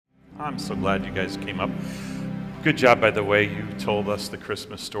I'm so glad you guys came up. Good job, by the way. You told us the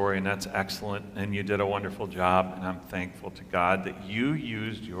Christmas story, and that's excellent, and you did a wonderful job, and I'm thankful to God that you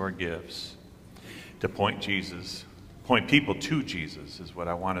used your gifts to point people to Jesus, is what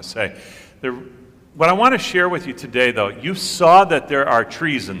I want to say. What I want to share with you today, though, you saw that there are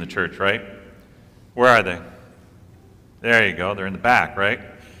trees in the church, right? Where are they? There you go. They're in the back, right?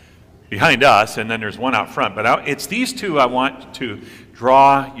 Behind us, and then there's one out front. But it's these two I want to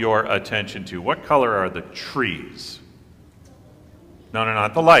draw your attention to. What color are the trees? No,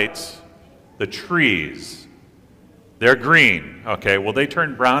 not the lights. The trees. They're green. Okay, will they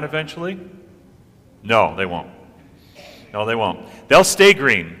turn brown eventually? No, they won't. No, they won't. They'll stay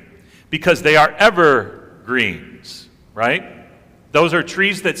green because they are evergreens, right? Those are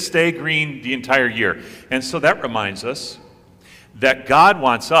trees that stay green the entire year. And so that reminds us that God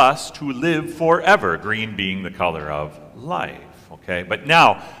wants us to live forever, green being the color of life, okay? But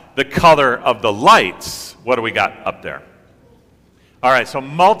now, the color of the lights, what do we got up there? All right, so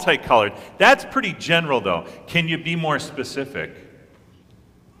multicolored. That's pretty general, though. Can you be more specific?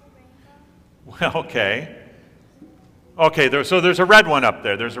 Well, okay. Okay, so there's a red one up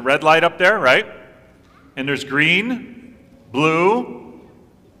there. There's a red light up there, right? And there's green, blue,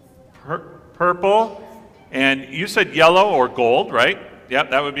 purple, and you said yellow or gold, right?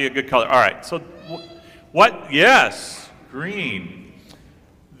 Yep, that would be a good color. All right, so what? Yes, green.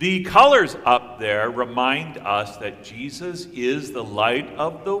 The colors up there remind us that Jesus is the light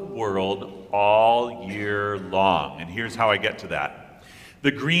of the world all year long. And here's how I get to that.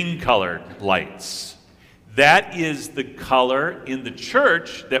 The green colored lights. That is the color in the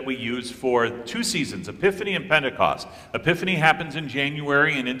church that we use for 2 seasons, Epiphany and Pentecost. Epiphany happens in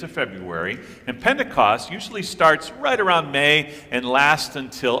January and into February, and Pentecost usually starts right around May and lasts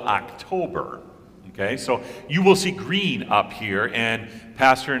until October. Okay, so you will see green up here, and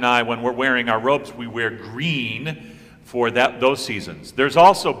Pastor and I, when we're wearing our robes, we wear green for those seasons. There's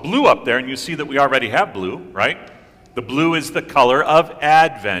also blue up there, and you see that we already have blue, right? The blue is the color of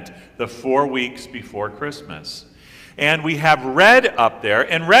Advent, the 4 weeks before Christmas. And we have red up there,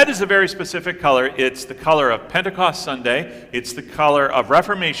 and red is a very specific color. It's the color of Pentecost Sunday, it's the color of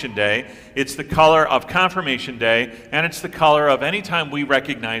Reformation Day, it's the color of Confirmation Day, and it's the color of any time we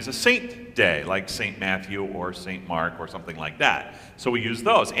recognize a saint day, like St. Matthew or St. Mark or something like that. So we use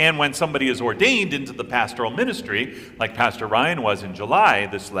those. And when somebody is ordained into the pastoral ministry, like Pastor Ryan was in July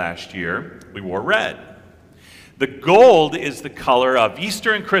this last year, we wore red. The gold is the color of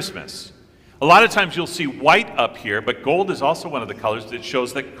Easter and Christmas. A lot of times you'll see white up here, but gold is also one of the colors that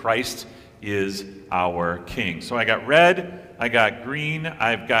shows that Christ is our King. So I got red, I got green,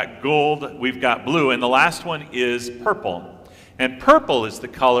 I've got gold, we've got blue, and the last one is purple. And purple is the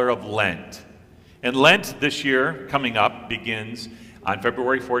color of Lent. And Lent this year, coming up, begins on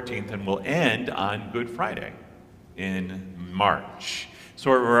February 14th and will end on Good Friday in March.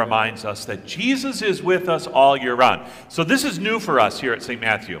 So it reminds us that Jesus is with us all year round. So this is new for us here at St.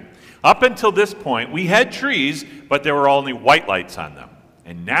 Matthew. Up until this point, we had trees, but there were only white lights on them.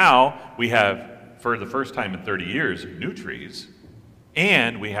 And now we have, for the first time in 30 years, new trees.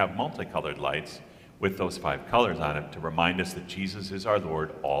 And we have multicolored lights with those 5 colors on it to remind us that Jesus is our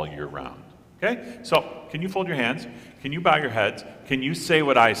Lord all year round. Okay? So, can you fold your hands? Can you bow your heads? Can you say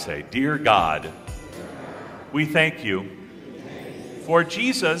what I say? Dear God, we thank you for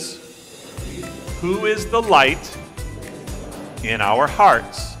Jesus, who is the light in our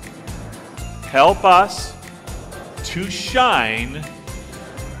hearts. Help us to shine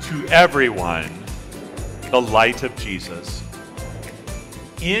to everyone the light of Jesus.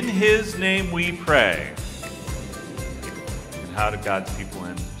 In his name we pray. And how do God's people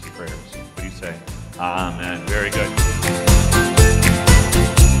end prayers? What do you say? Amen. Very good.